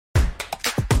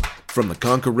From the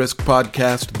Conquer Risk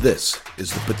podcast, this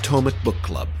is the Potomac Book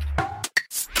Club.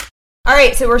 All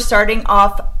right, so we're starting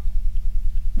off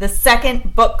the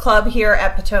second book club here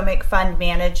at Potomac Fund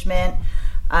Management.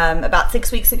 About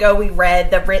 6 weeks ago, we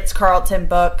read the Ritz-Carlton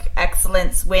book,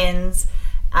 Excellence Wins,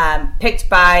 picked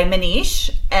by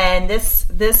Manish. And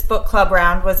this book club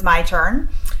round was my turn.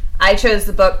 I chose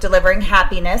the book Delivering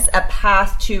Happiness, A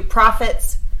Path to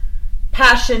Profits,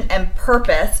 Passion, and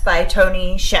Purpose by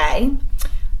Tony Hsieh.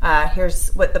 Here's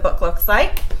what the book looks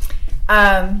like.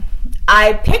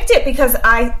 I picked it because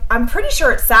I'm pretty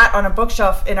sure it sat on a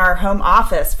bookshelf in our home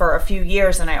office for a few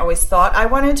years, and I always thought I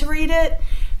wanted to read it,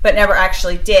 but never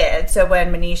actually did. So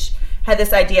when Manish had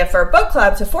this idea for a book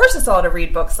club to force us all to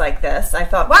read books like this, I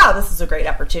thought, wow, this is a great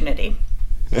opportunity.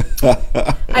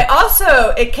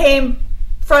 It came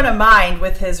front of mind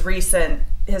with his recent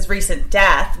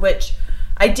death, which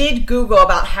I did Google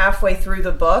about halfway through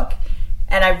the book,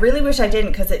 and I really wish I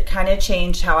didn't because it kind of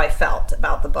changed how I felt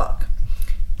about the book.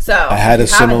 So I had a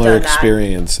similar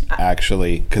experience,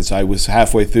 actually, because I was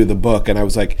halfway through the book and I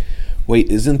was like, wait,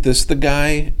 isn't this the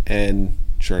guy? And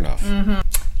sure enough. Mm-hmm.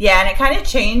 Yeah, and it kind of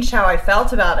changed how I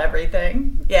felt about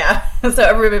everything. Yeah, so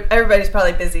everybody's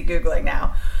probably busy Googling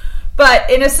now.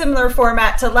 But in a similar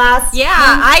format to last... Yeah,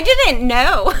 I didn't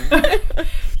know.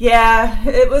 Yeah,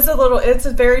 it's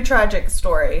a very tragic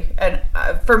story. And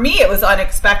for me, it was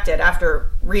unexpected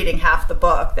after reading half the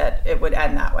book that it would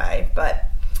end that way. But...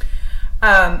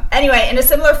 anyway, in a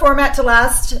similar format to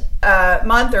last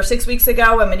month or 6 weeks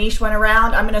ago when Manish went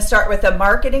around, I'm going to start with the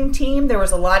marketing team. There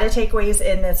was a lot of takeaways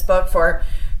in this book for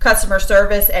customer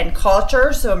service and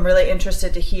culture, so I'm really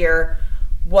interested to hear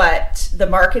what the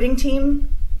marketing team's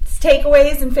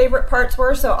takeaways and favorite parts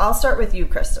were. So I'll start with you,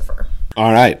 Christopher.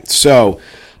 All right. So,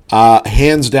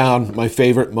 hands down, my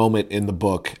favorite moment in the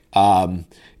book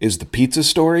is the pizza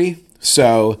story.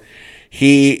 So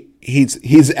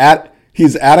he's at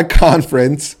a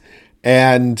conference,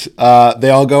 and they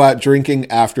all go out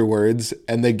drinking afterwards,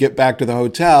 and they get back to the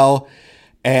hotel,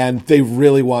 and they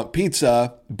really want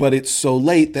pizza, but it's so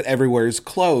late that everywhere is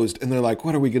closed, and they're like,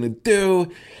 what are we going to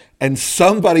do? And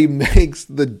somebody makes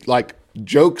the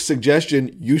joke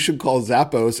suggestion, you should call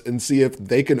Zappos and see if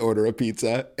they can order a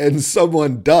pizza, and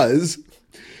someone does,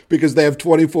 because they have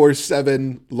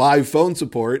 24/7 live phone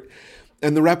support,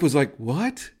 and the rep was like,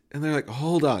 what? And they're like,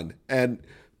 hold on, and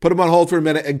put them on hold for a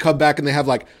minute and come back, and they have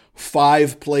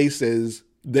 5 places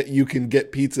that you can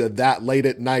get pizza that late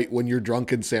at night when you're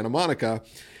drunk in Santa Monica.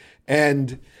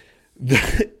 And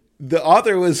the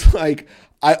author was like,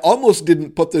 I almost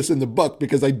didn't put this in the book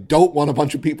because I don't want a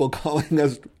bunch of people calling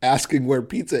us asking where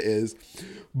pizza is.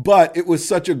 But it was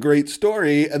such a great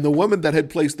story. And the woman that had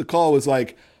placed the call was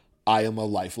like, I am a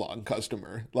lifelong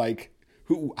customer.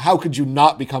 How could you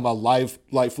not become a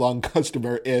lifelong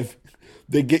customer if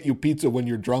they get you pizza when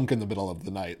you're drunk in the middle of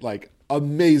the night?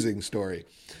 Amazing story.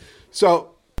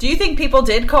 So, do you think people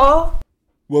did call?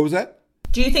 What was that?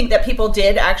 Do you think that people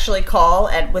did actually call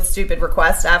and with stupid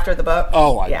requests after the book?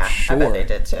 Oh, I'm sure. I bet they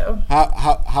did too.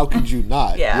 How could you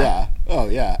not? Yeah. Oh,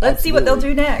 yeah. Let's see what they'll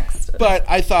do next. But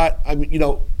I thought,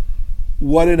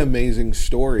 what an amazing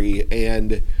story.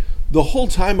 And the whole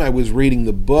time I was reading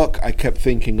the book, I kept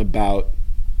thinking about,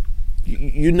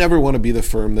 you never want to be the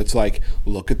firm that's like,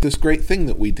 look at this great thing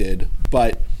that we did.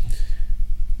 But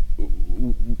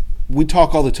we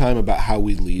talk all the time about how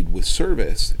we lead with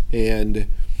service, and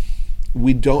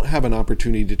we don't have an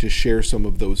opportunity to share some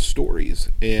of those stories.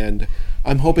 And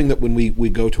I'm hoping that when we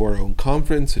go to our own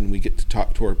conference and we get to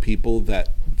talk to our people that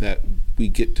we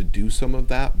get to do some of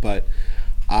that. But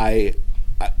I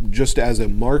just as a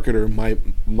marketer,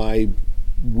 my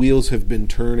wheels have been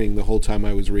turning the whole time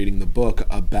I was reading the book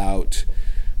about,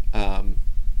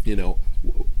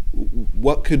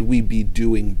 what could we be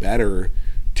doing better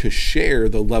to share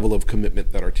the level of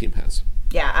commitment that our team has.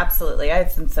 Yeah, absolutely. I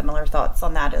had some similar thoughts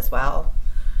on that as well.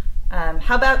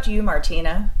 How about you,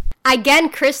 Martina? Again,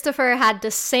 Christopher had the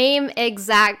same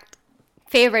exact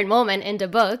favorite moment in the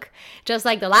book, just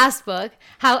like the last book.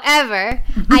 However,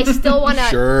 I still want to...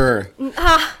 Sure.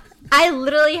 I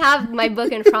literally have my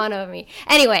book in front of me.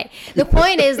 Anyway, the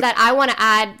point is that I want to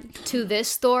add to this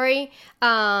story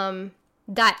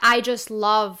that I just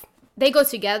love. They go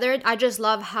together. I just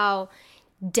love how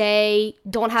they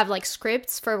don't have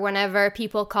scripts for whenever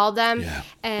people call them. Yeah.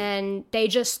 And they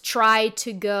just try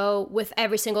to go with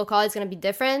every single call. It's going to be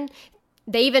different.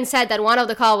 They even said that one of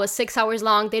the call was 6 hours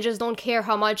long. They just don't care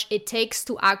how much it takes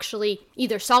to actually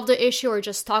either solve the issue or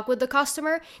just talk with the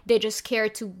customer. They just care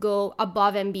to go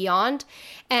above and beyond.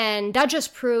 And that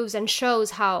just proves and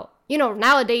shows how,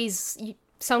 nowadays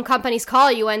some companies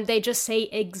call you and they just say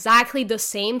exactly the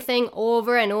same thing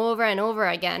over and over and over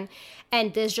again.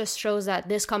 And this just shows that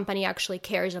this company actually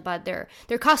cares about their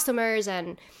customers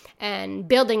and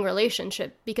building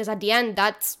relationship, because at the end,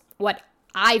 that's what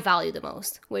I value the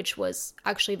most, which was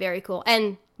actually very cool.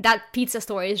 And that pizza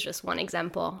story is just one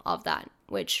example of that,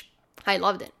 which I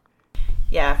loved it.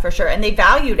 Yeah, for sure. And they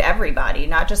valued everybody,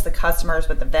 not just the customers,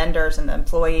 but the vendors and the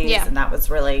employees. Yeah. And that's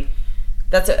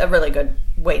a really good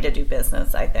way to do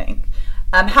business, I think.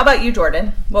 How about you,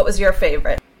 Jordan? What was your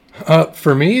favorite?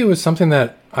 For me, it was something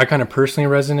that I kind of personally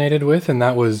resonated with, and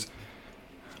that was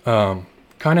kind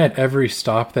of at every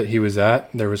stop that he was at,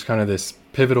 there was kind of this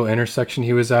pivotal intersection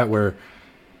he was at where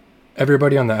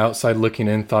everybody on the outside looking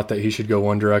in thought that he should go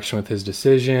one direction with his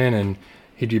decision and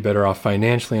he'd be better off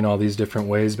financially in all these different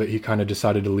ways, but he kind of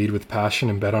decided to lead with passion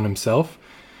and bet on himself.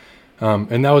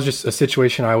 And that was just a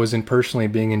situation I was in personally.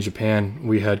 Being in Japan,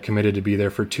 we had committed to be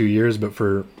there for 2 years, but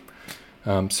for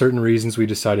certain reasons, we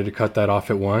decided to cut that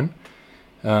off at 1.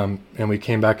 And we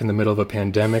came back in the middle of a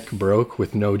pandemic, broke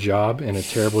with no job and a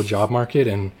terrible job market.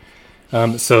 And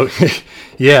so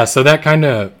that kind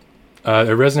of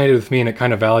it resonated with me, and it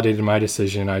kind of validated my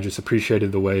decision. I just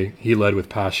appreciated the way he led with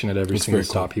passion at every single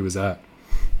stop he was at.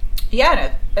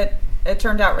 Yeah, and it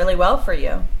turned out really well for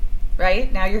you,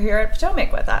 right? Now you're here at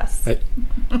Potomac with us. It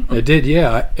did,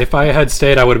 yeah. If I had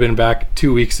stayed, I would have been back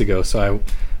 2 weeks ago, so I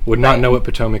would not know what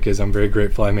Potomac is. I'm very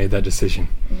grateful I made that decision.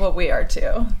 Well, we are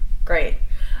too. Great.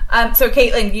 So,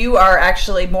 Caitlin, you are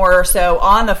actually more so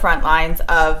on the front lines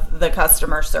of the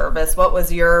customer service. What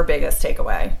was your biggest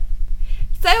takeaway?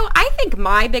 So I think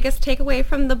my biggest takeaway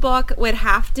from the book would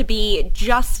have to be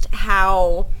just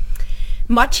how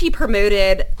much he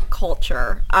promoted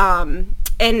culture and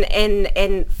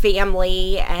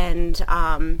family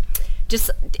and just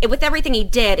with everything he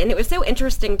did. And it was so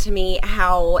interesting to me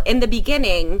how in the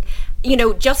beginning,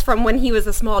 just from when he was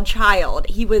a small child,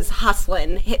 he was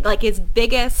hustling. Like his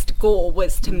biggest goal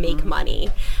was to make money.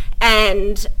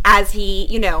 And as he,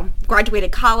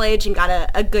 graduated college and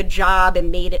got a good job and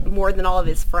made it more than all of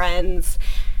his friends,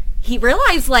 he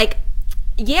realized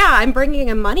I'm bringing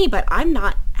in money, but I'm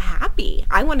not happy.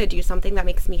 I want to do something that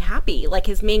makes me happy. Like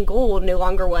his main goal no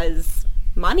longer was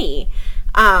money.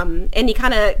 And he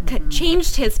kind of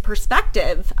changed his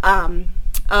perspective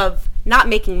of not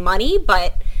making money,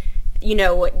 but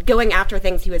going after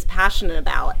things he was passionate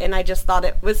about. And I just thought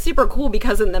it was super cool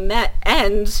because in the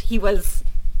end, he was,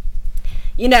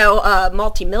 a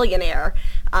multimillionaire,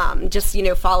 just,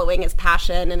 following his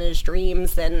passion and his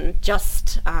dreams and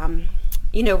just,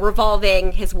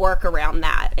 revolving his work around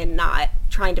that and not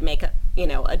trying to make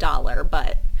a dollar,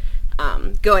 but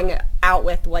going out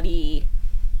with what he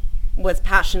was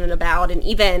passionate about, and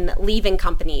even leaving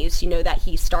companies, that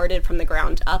he started from the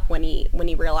ground up when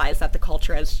he realized that the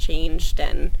culture has changed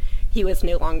and he was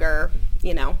no longer,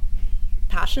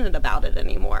 passionate about it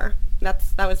anymore.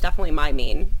 That was definitely my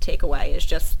main takeaway, is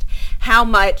just how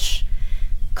much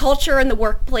culture in the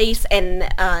workplace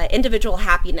and individual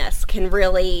happiness can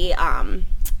really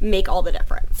make all the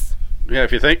difference. Yeah,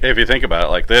 if you think about it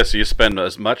like this, you spend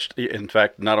as much, in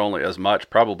fact, not only as much,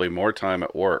 probably more time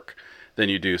at work than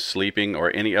you do sleeping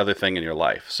or any other thing in your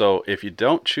life. So if you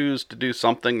don't choose to do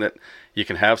something that you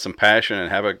can have some passion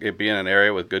and it be in an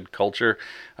area with good culture,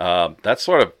 that's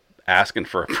sort of asking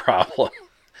for a problem.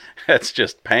 It's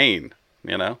just pain,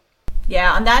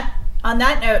 Yeah. On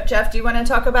that note, Jeff, do you want to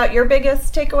talk about your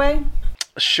biggest takeaway?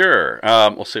 Sure.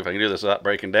 We'll see if I can do this without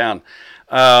breaking down.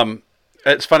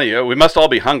 It's funny. We must all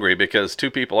be hungry because 2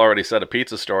 people already said a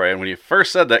pizza story. And when you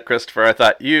first said that, Christopher, I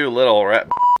thought, you little rat.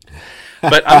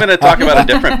 But I'm going to talk about a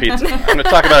different pizza. I'm going to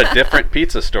talk about a different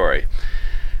pizza story.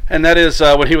 And that is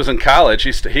when he was in college,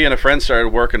 he and a friend started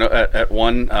working at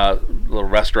one little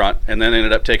restaurant and then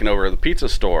ended up taking over the pizza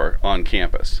store on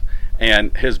campus.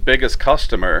 And his biggest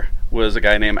customer was a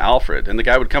guy named Alfred. And the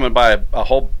guy would come and buy a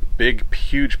whole big,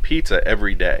 huge pizza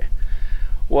every day.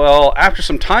 Well, after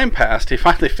some time passed, he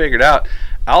finally figured out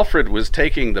Alfred was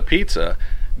taking the pizza,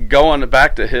 going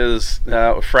back to his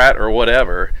frat or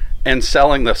whatever, and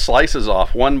selling the slices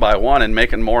off one by one and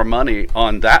making more money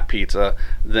on that pizza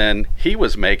than he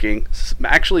was making,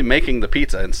 actually making the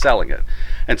pizza and selling it.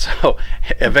 And so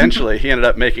eventually he ended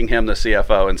up making him the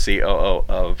CFO and COO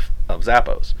of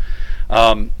Zappos.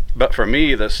 But for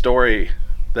me, the story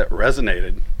that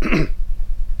resonated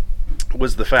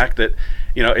was the fact that,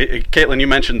 Caitlin, you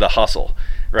mentioned the hustle,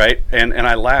 right? And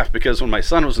I laughed because when my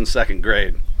son was in 2nd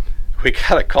grade, we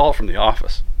got a call from the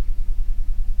office.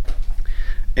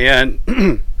 And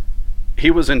he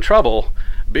was in trouble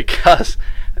because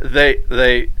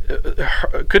they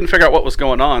couldn't figure out what was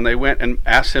going on. They went and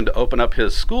asked him to open up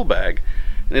his school bag,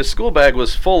 and his school bag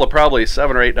was full of probably $7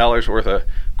 or $8 worth of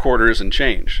quarters and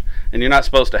change. And you're not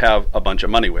supposed to have a bunch of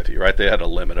money with you, right? They had a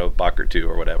limit of $1 or $2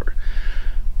 or whatever.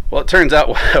 Well, it turns out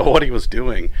what he was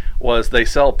doing was they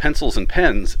sell pencils and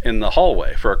pens in the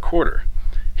hallway for $0.25.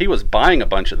 He was buying a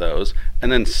bunch of those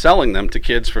and then selling them to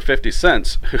kids for 50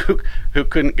 cents who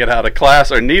couldn't get out of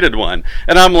class or needed one.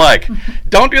 And I'm like,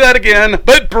 don't do that again,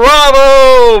 but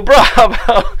bravo!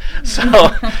 So,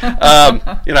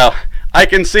 I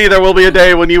can see there will be a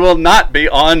day when you will not be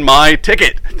on my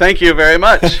ticket. Thank you very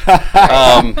much.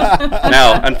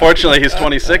 Now, unfortunately, he's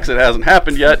 26. It hasn't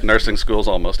happened yet. Nursing school's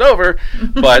almost over.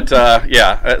 But,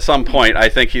 at some point, I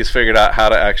think he's figured out how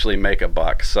to actually make a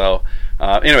buck. So,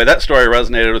 anyway, that story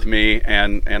resonated with me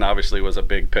and obviously was a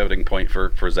big pivoting point for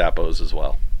Zappos as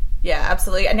well. Yeah,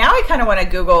 absolutely. And now I kind of want to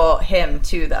Google him,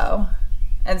 too, though,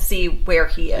 and see where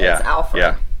he is, Alfred.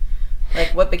 Yeah.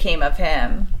 Like, what became of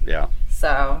him. Yeah.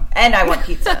 So, and I want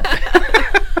pizza.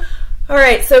 All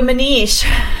right, so Manish,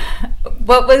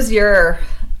 what was your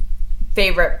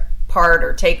favorite part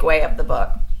or takeaway of the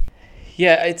book?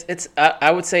 Yeah, it's.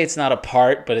 I would say it's not a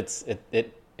part, but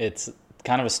it's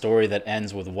kind of a story that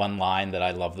ends with one line that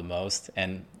I love the most.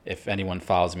 And if anyone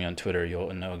follows me on Twitter,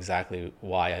 you'll know exactly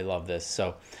why I love this.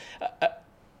 So,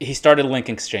 he started Link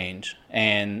Exchange,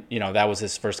 and that was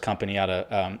his first company out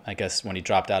of I guess when he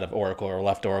dropped out of Oracle or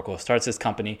left Oracle. Starts his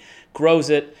company, grows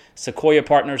it. Sequoia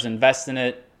Partners invest in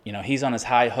it. He's on his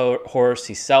high horse.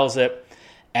 He sells it,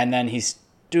 and then he's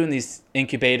doing these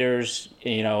incubators.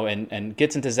 And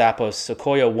gets into Zappos.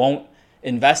 Sequoia won't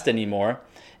invest anymore,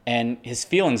 and his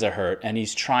feelings are hurt. And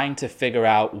he's trying to figure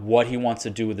out what he wants to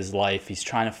do with his life. He's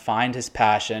trying to find his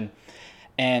passion,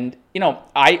 and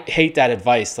I hate that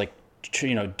advice. Like,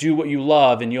 do what you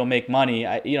love and you'll make money.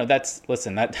 That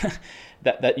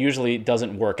usually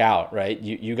doesn't work out, right?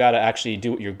 You got to actually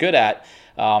do what you're good at,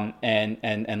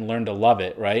 and learn to love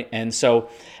it, right? And so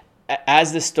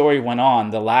as this story went on,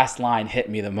 the last line hit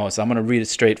me the most. I'm going to read it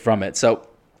straight from it. So,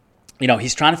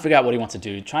 he's trying to figure out what he wants to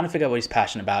do, trying to figure out what he's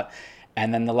passionate about.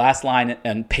 And then the last line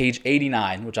on page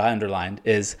 89, which I underlined,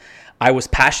 is, I was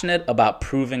passionate about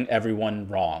proving everyone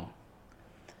wrong.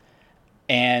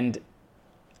 And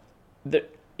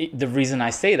the reason I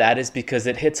say that is because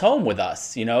it hits home with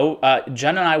us. Jen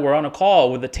and I were on a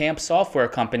call with the TAMP software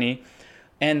company,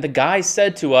 and the guy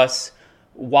said to us,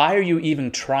 why are you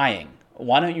even trying?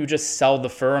 Why don't you just sell the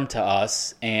firm to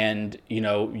us and,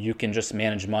 you can just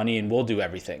manage money and we'll do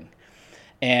everything.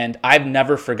 And I've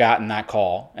never forgotten that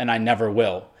call, and I never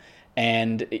will.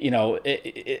 And,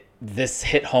 this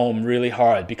hit home really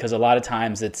hard because a lot of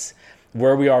times it's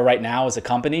where we are right now as a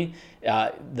company,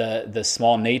 the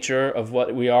small nature of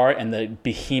what we are and the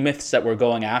behemoths that we're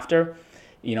going after,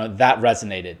 that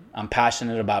resonated. I'm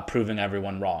passionate about proving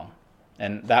everyone wrong.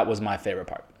 And that was my favorite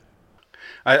part.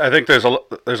 I think there's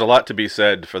a lot to be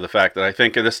said for the fact that I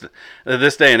think in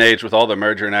this day and age with all the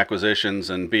merger and acquisitions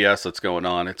and BS that's going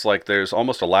on, it's like there's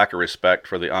almost a lack of respect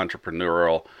for the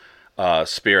entrepreneurial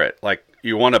spirit. Like,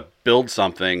 you want to build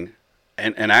something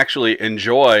and actually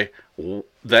enjoy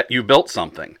that you built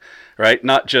something, right?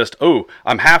 Not just, oh,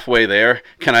 I'm halfway there.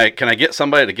 Can I get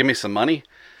somebody to give me some money?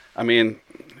 I mean,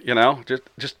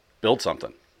 just build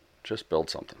something. Just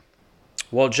build something.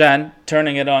 Well, Jen,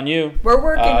 turning it on you. We're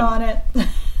working on it.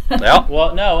 Yeah.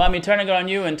 Well, no, I mean, turning it on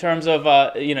you in terms of,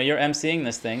 you're emceeing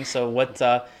this thing. So what,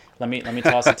 let me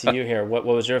toss it to you here. What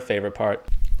was your favorite part?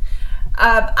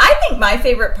 I think my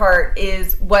favorite part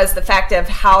was the fact of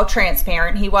how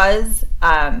transparent he was.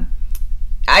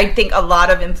 I think a lot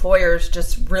of employers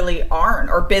just really aren't,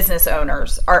 or business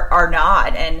owners are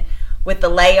not. And with the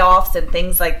layoffs and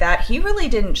things like that, he really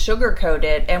didn't sugarcoat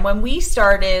it. And when we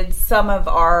started some of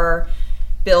our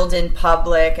build in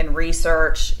public and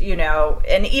research,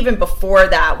 and even before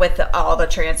that with all the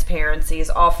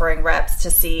transparencies, offering reps to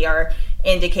see our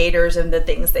indicators and the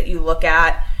things that you look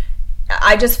at,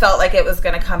 I just felt like it was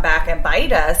going to come back and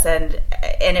bite us, and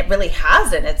it really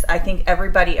hasn't. I think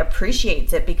everybody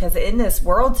appreciates it because in this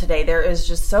world today, there is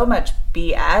just so much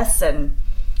BS and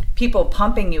people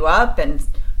pumping you up and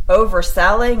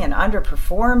overselling and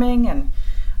underperforming, and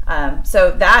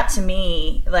so that to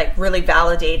me really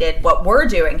validated what we're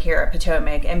doing here at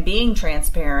Potomac and being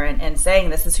transparent and saying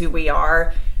this is who we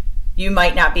are. You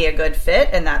might not be a good fit,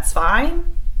 and that's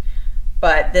fine,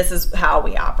 but this is how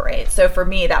we operate. So for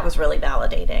me, that was really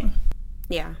validating.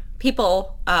 Yeah.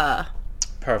 People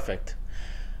perfect.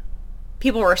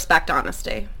 People respect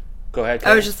honesty. Go ahead.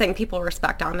 I was just saying people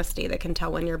respect honesty. They can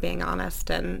tell when you're being honest,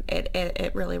 and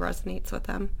it really resonates with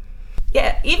them.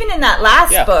 Yeah, even in that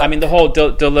last book. I mean, the whole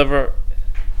deliver.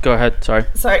 Go ahead. Sorry,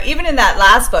 even in that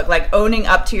last book, owning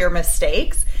up to your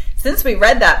mistakes. Since we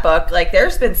read that book,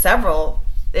 there's been several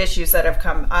issues that have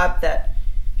come up that,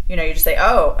 you know, you just say,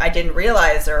 oh, I didn't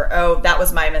realize, or, oh, that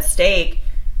was my mistake.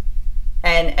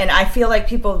 And I feel like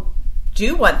people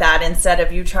do want that instead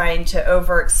of you trying to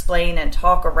over-explain and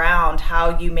talk around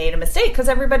how you made a mistake, because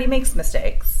everybody makes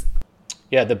mistakes.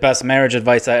 Yeah, the best marriage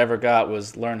advice I ever got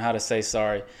was learn how to say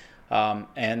sorry.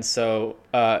 And so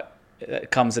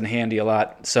it comes in handy a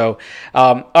lot. So,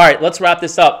 all right, let's wrap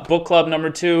this up. Book club number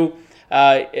 2.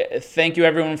 Thank you,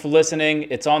 everyone, for listening.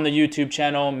 It's on the YouTube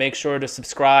channel. Make sure to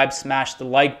subscribe, smash the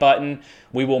like button.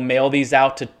 We will mail these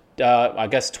out to,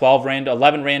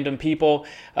 11 random people.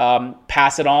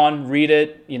 Pass it on, read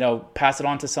it, pass it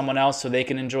on to someone else so they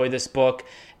can enjoy this book.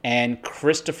 And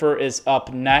Christopher is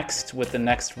up next with the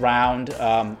next round.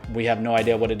 We have no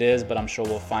idea what it is, but I'm sure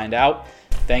we'll find out.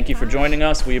 Thank you for joining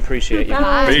us. We appreciate you.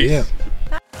 Peace.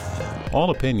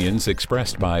 All opinions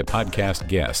expressed by podcast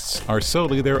guests are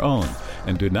solely their own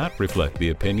and do not reflect the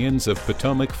opinions of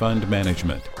Potomac Fund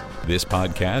Management. This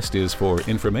podcast is for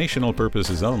informational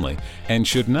purposes only and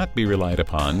should not be relied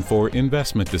upon for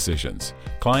investment decisions.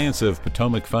 Clients of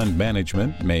Potomac Fund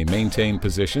Management may maintain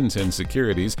positions in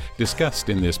securities discussed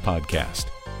in this podcast.